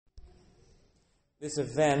This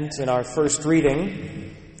event in our first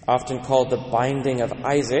reading, often called the binding of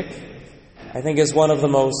Isaac, I think is one of the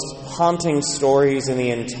most haunting stories in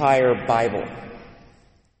the entire Bible.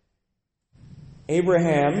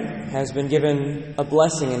 Abraham has been given a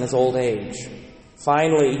blessing in his old age.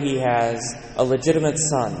 Finally, he has a legitimate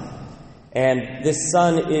son, and this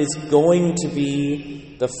son is going to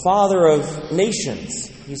be the father of nations.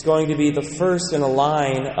 He's going to be the first in a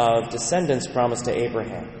line of descendants promised to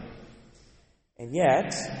Abraham. And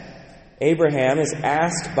yet, Abraham is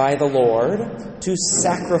asked by the Lord to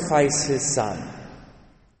sacrifice his son.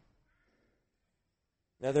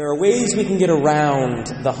 Now, there are ways we can get around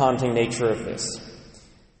the haunting nature of this.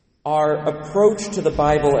 Our approach to the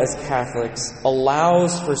Bible as Catholics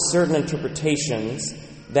allows for certain interpretations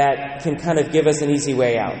that can kind of give us an easy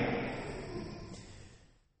way out.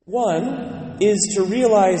 One is to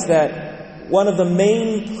realize that one of the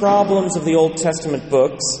main problems of the Old Testament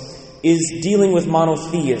books is dealing with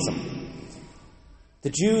monotheism. The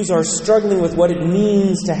Jews are struggling with what it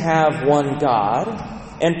means to have one God,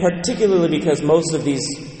 and particularly because most of these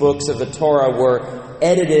books of the Torah were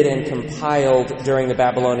edited and compiled during the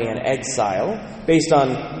Babylonian exile, based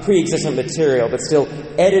on pre-existent material, but still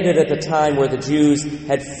edited at the time where the Jews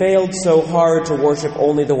had failed so hard to worship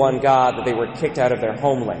only the one God that they were kicked out of their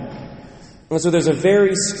homeland. And so there's a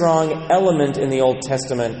very strong element in the Old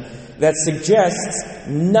Testament that suggests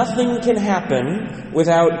nothing can happen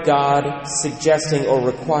without God suggesting or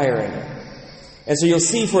requiring it. And so you'll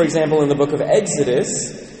see, for example, in the book of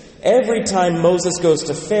Exodus, every time Moses goes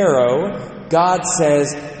to Pharaoh, God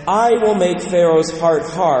says, "I will make Pharaoh's heart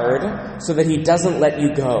hard so that he doesn't let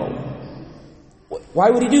you go." Why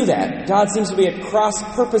would he do that? God seems to be at cross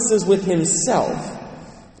purposes with himself.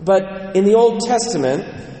 But in the Old Testament,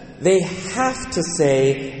 they have to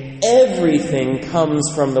say everything comes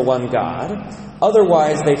from the one God.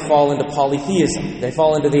 Otherwise, they fall into polytheism. They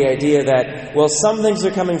fall into the idea that, well, some things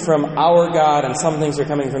are coming from our God and some things are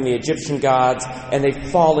coming from the Egyptian gods, and they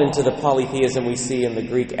fall into the polytheism we see in the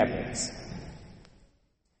Greek epics.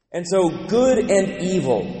 And so, good and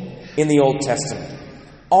evil in the Old Testament,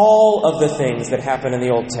 all of the things that happen in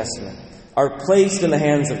the Old Testament, are placed in the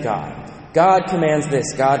hands of God. God commands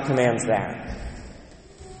this, God commands that.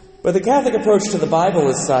 But the Catholic approach to the Bible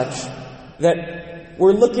is such that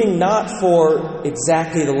we're looking not for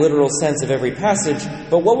exactly the literal sense of every passage,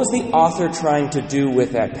 but what was the author trying to do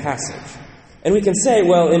with that passage? And we can say,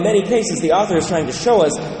 well, in many cases, the author is trying to show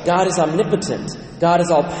us God is omnipotent, God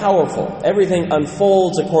is all-powerful, everything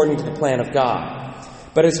unfolds according to the plan of God.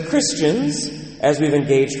 But as Christians, as we've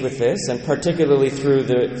engaged with this, and particularly through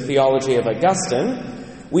the theology of Augustine,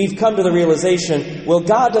 we've come to the realization, well,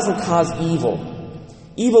 God doesn't cause evil.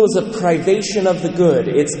 Evil is a privation of the good.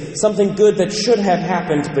 It's something good that should have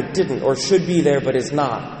happened but didn't, or should be there but is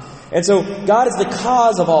not. And so God is the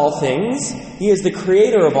cause of all things. He is the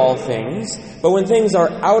creator of all things. But when things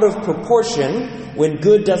are out of proportion, when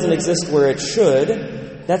good doesn't exist where it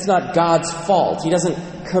should, that's not God's fault. He doesn't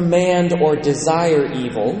command or desire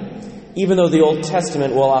evil, even though the Old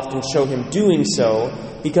Testament will often show him doing so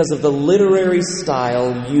because of the literary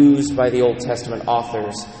style used by the Old Testament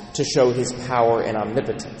authors to show his power and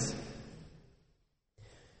omnipotence.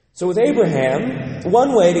 So with Abraham,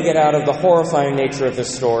 one way to get out of the horrifying nature of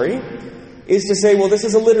this story is to say, well, this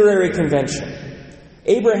is a literary convention.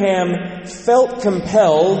 Abraham felt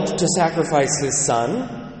compelled to sacrifice his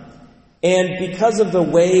son, and because of the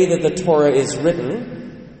way that the Torah is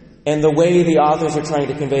written and the way the authors are trying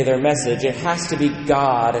to convey their message, it has to be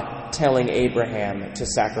God telling Abraham to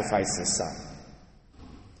sacrifice his son.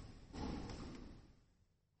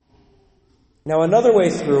 Now, another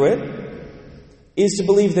way through it is to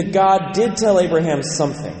believe that God did tell Abraham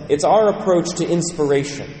something. It's our approach to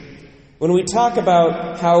inspiration. When we talk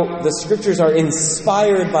about how the Scriptures are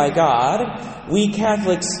inspired by God, we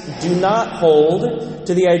Catholics do not hold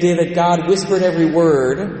to the idea that God whispered every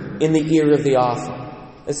word in the ear of the author.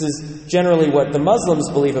 This is generally what the Muslims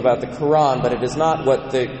believe about the Quran, but it is not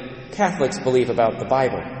what the Catholics believe about the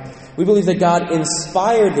Bible. We believe that God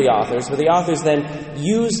inspired the authors, but the authors then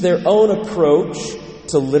used their own approach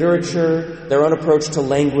to literature, their own approach to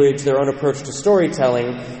language, their own approach to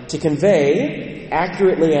storytelling to convey,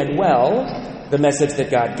 accurately and well, the message that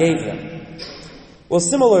God gave them. Well,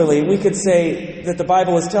 similarly, we could say that the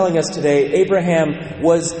Bible is telling us today Abraham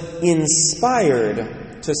was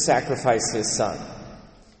inspired to sacrifice his son,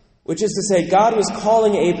 which is to say God was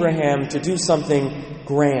calling Abraham to do something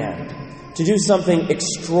grand, to do something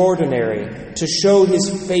extraordinary, to show his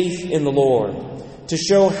faith in the Lord, to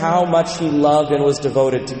show how much he loved and was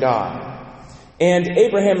devoted to God. And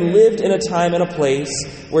Abraham lived in a time and a place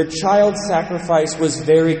where child sacrifice was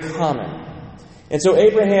very common. And so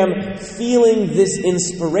Abraham, feeling this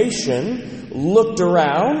inspiration, looked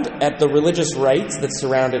around at the religious rites that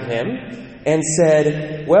surrounded him and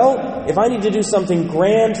said, well, if I need to do something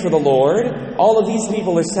grand for the Lord, all of these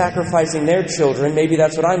people are sacrificing their children, maybe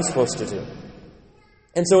that's what I'm supposed to do.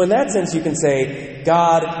 And so in that sense, you can say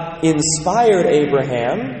God inspired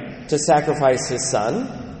Abraham to sacrifice his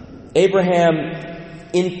son. Abraham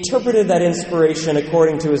interpreted that inspiration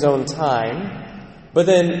according to his own time. But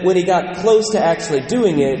then when he got close to actually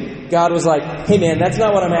doing it, God was like, hey man, that's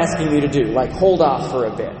not what I'm asking you to do. Like, hold off for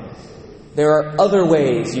a bit. There are other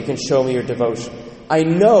ways you can show me your devotion. I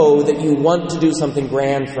know that you want to do something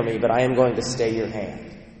grand for me, but I am going to stay your hand.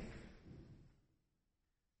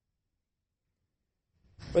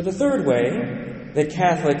 But the third way that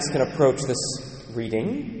Catholics can approach this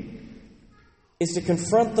reading is to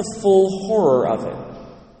confront the full horror of it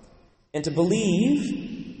and to believe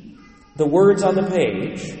the words on the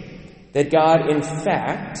page that God, in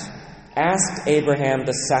fact, asked Abraham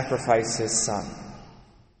to sacrifice his son.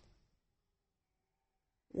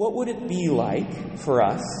 What would it be like for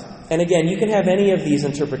us? And again, you can have any of these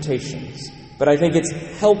interpretations, but I think it's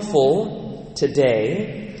helpful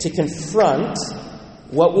today to confront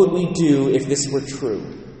what would we do if this were true.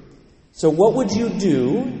 So what would you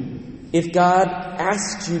do if God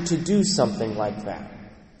asked you to do something like that?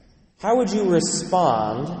 How would you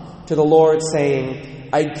respond to the Lord saying,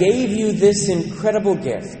 I gave you this incredible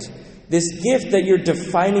gift, this gift that you're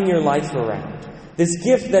defining your life around, this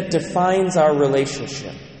gift that defines our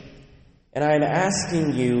relationship, and I am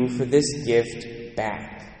asking you for this gift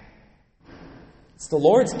back. It's the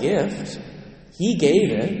Lord's gift. He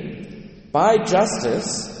gave it. By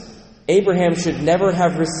justice, Abraham should never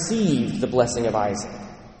have received the blessing of Isaac.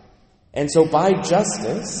 And so by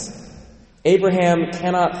justice, Abraham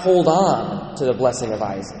cannot hold on to the blessing of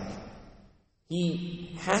Isaac.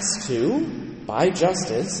 He has to, by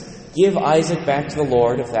justice, give Isaac back to the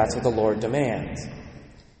Lord if that's what the Lord demands.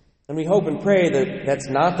 And we hope and pray that that's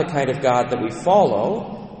not the kind of God that we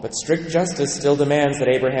follow, but strict justice still demands that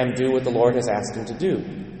Abraham do what the Lord has asked him to do.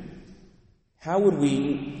 How would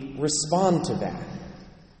we respond to that?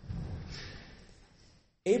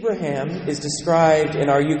 Abraham is described in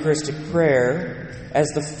our Eucharistic prayer as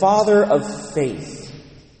the father of faith.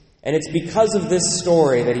 And it's because of this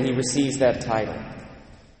story that he receives that title.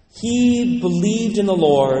 He believed in the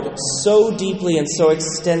Lord so deeply and so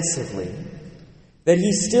extensively that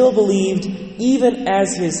he still believed, even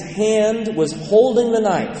as his hand was holding the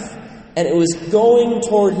knife and it was going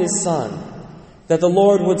toward his son, that the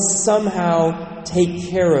Lord would somehow take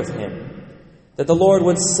care of him, that the Lord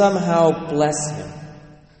would somehow bless him.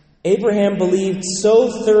 Abraham believed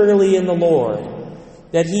so thoroughly in the Lord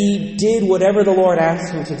that he did whatever the Lord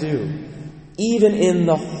asked him to do, even in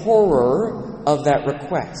the horror of that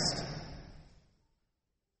request.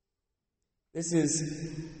 This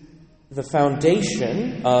is the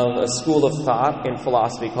foundation of a school of thought in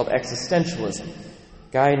philosophy called existentialism.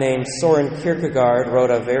 A guy named Soren Kierkegaard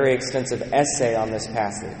wrote a very extensive essay on this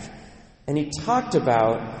passage. And he talked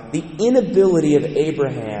about the inability of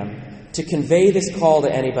Abraham to convey this call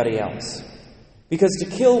to anybody else. Because to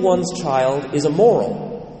kill one's child is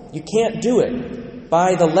immoral. You can't do it.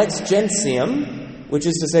 By the lex gentium, which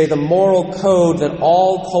is to say the moral code that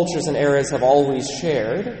all cultures and eras have always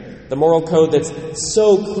shared, the moral code that's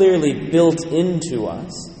so clearly built into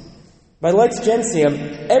us, by lex gentium,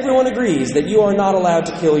 everyone agrees that you are not allowed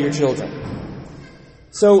to kill your children.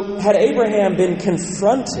 So had Abraham been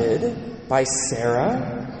confronted by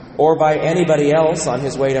Sarah or by anybody else on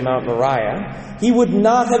his way to Mount Moriah, he would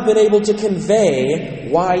not have been able to convey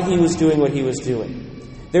why he was doing what he was doing.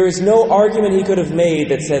 There is no argument he could have made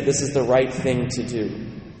that said this is the right thing to do.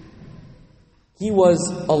 He was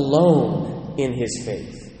alone in his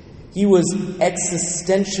faith. He was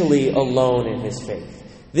existentially alone in his faith.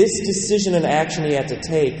 This decision and action he had to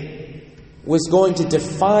take was going to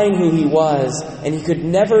define who he was, and he could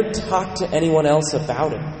never talk to anyone else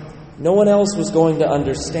about it. No one else was going to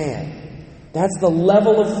understand. That's the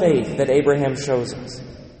level of faith that Abraham shows us.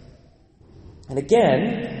 And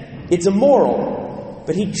again, it's immoral,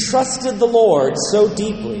 but he trusted the Lord so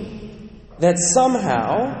deeply that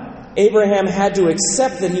somehow Abraham had to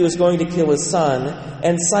accept that he was going to kill his son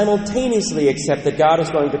and simultaneously accept that God is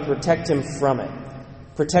going to protect him from it,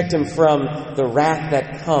 protect him from the wrath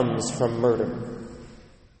that comes from murder.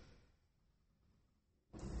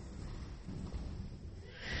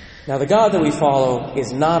 Now, the God that we follow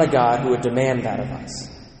is not a God who would demand that of us.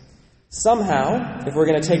 Somehow, if we're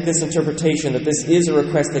going to take this interpretation that this is a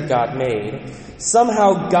request that God made,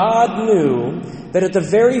 somehow God knew that at the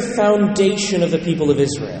very foundation of the people of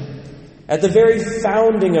Israel, at the very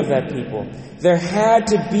founding of that people, there had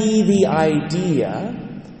to be the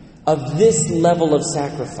idea of this level of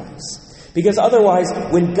sacrifice. Because otherwise,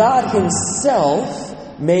 when God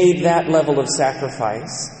himself made that level of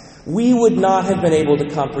sacrifice, we would not have been able to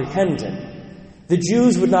comprehend it. The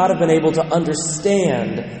Jews would not have been able to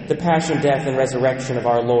understand the passion, death, and resurrection of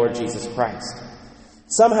our Lord Jesus Christ.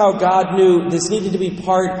 Somehow God knew this needed to be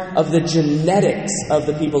part of the genetics of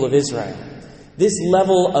the people of Israel. This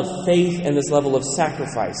level of faith and this level of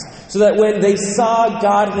sacrifice. So that when they saw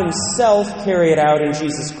God himself carry it out in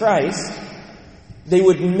Jesus Christ, they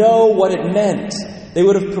would know what it meant. They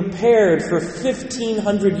would have prepared for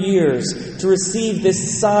 1,500 years to receive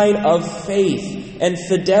this sign of faith and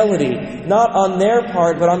fidelity, not on their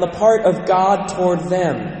part, but on the part of God toward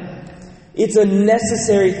them. It's a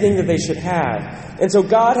necessary thing that they should have. And so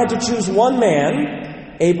God had to choose one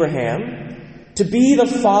man, Abraham, to be the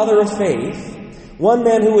father of faith, one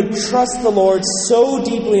man who would trust the Lord so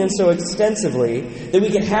deeply and so extensively that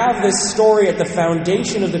we could have this story at the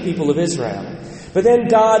foundation of the people of Israel. But then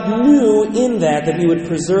God knew in that he would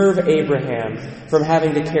preserve Abraham from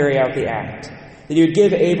having to carry out the act. That he would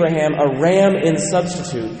give Abraham a ram in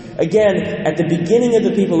substitute, again, at the beginning of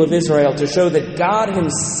the people of Israel, to show that God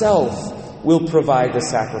himself will provide the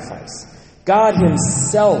sacrifice. God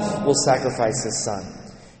himself will sacrifice his son.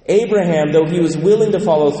 Abraham, though he was willing to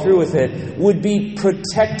follow through with it, would be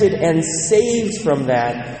protected and saved from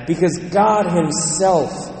that because God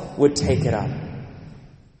himself would take it up.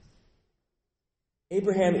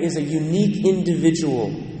 Abraham is a unique individual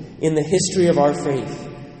in the history of our faith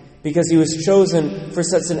because he was chosen for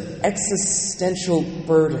such an existential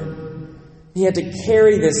burden. He had to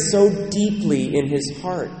carry this so deeply in his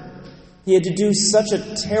heart. He had to do such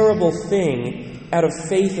a terrible thing out of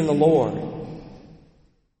faith in the Lord.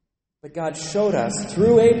 But God showed us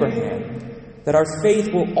through Abraham that our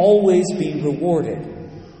faith will always be rewarded,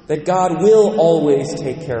 that God will always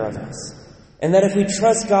take care of us, and that if we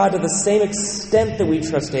trust God to the same extent that we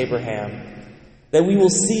trust Abraham, that we will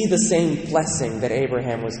see the same blessing that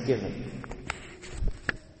Abraham was given.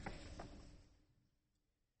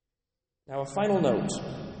 Now, a final note.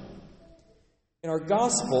 In our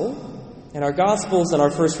gospel, and our Gospels and our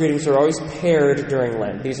first readings are always paired during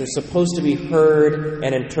Lent. These are supposed to be heard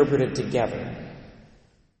and interpreted together.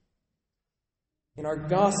 In our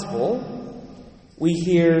Gospel, we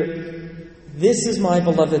hear, "This is my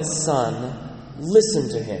beloved Son, listen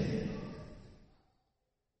to him."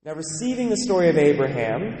 Now, receiving the story of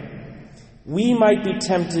Abraham, we might be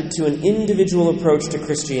tempted to an individual approach to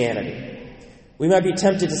Christianity. We might be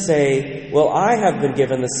tempted to say, well, I have been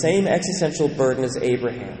given the same existential burden as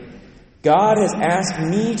Abraham. God has asked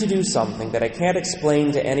me to do something that I can't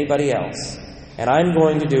explain to anybody else, and I'm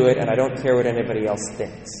going to do it, and I don't care what anybody else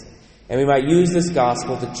thinks. And we might use this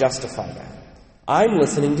gospel to justify that. I'm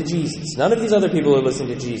listening to Jesus. None of these other people are listening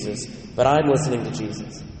to Jesus, but I'm listening to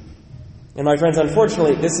Jesus. And my friends,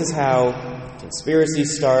 unfortunately, this is how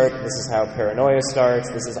conspiracies start. This is how paranoia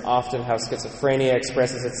starts. This is often how schizophrenia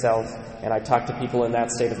expresses itself, and I talk to people in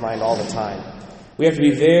that state of mind all the time. We have to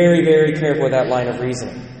be very, very careful with that line of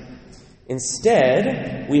reasoning.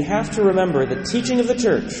 Instead, we have to remember the teaching of the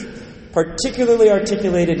Church, particularly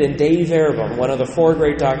articulated in Dei Verbum, one of the four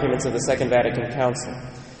great documents of the Second Vatican Council,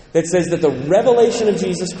 that says that the revelation of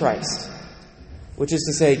Jesus Christ, which is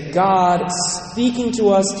to say, God speaking to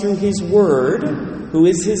us through his Word, who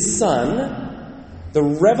is his Son, the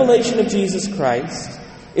revelation of Jesus Christ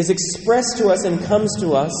is expressed to us and comes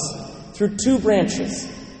to us through two branches.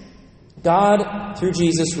 God, through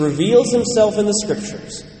Jesus, reveals himself in the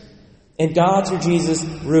Scriptures, and God, through Jesus,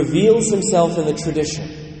 reveals himself in the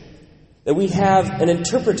tradition. That we have an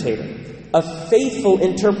interpreter, a faithful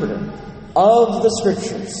interpreter of the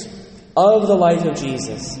Scriptures, of the life of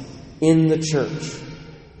Jesus in the Church.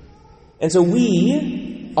 And so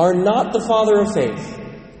we are not the father of faith.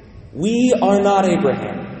 We are not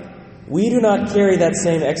Abraham. We do not carry that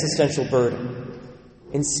same existential burden.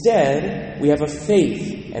 Instead, we have a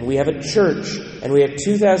faith, and we have a church, and we have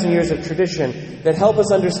 2,000 years of tradition that help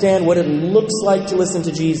us understand what it looks like to listen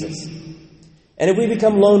to Jesus. And if we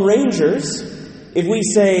become lone rangers, if we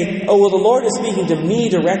say, oh, well, the Lord is speaking to me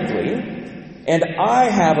directly, and I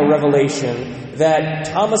have a revelation that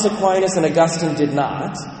Thomas Aquinas and Augustine did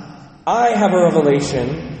not, I have a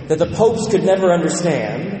revelation that the popes could never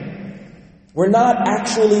understand, we're not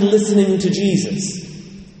actually listening to Jesus.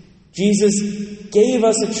 Jesus gave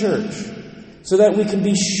us a church so that we can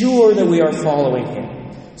be sure that we are following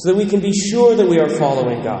him, so that we can be sure that we are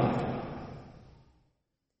following God.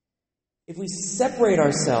 If we separate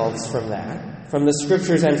ourselves from that, from the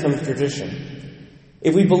Scriptures and from tradition,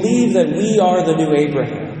 if we believe that we are the new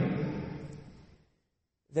Abraham,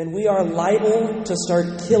 then we are liable to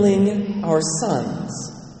start killing our sons.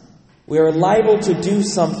 We are liable to do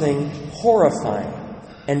something horrifying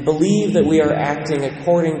and believe that we are acting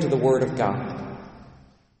according to the Word of God.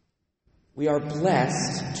 We are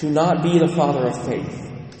blessed to not be the father of faith.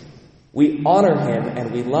 We honor him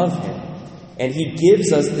and we love him, and he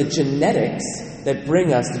gives us the genetics that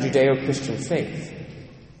bring us the Judeo-Christian faith.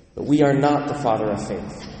 But we are not the father of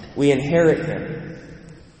faith. We inherit him.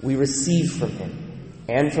 We receive from him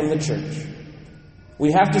and from the church.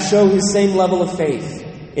 We have to show his same level of faith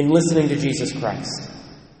in listening to Jesus Christ.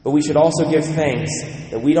 But we should also give thanks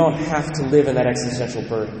that we don't have to live in that existential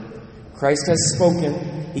burden. Christ has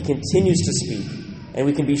spoken, he continues to speak, and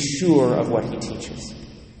we can be sure of what he teaches.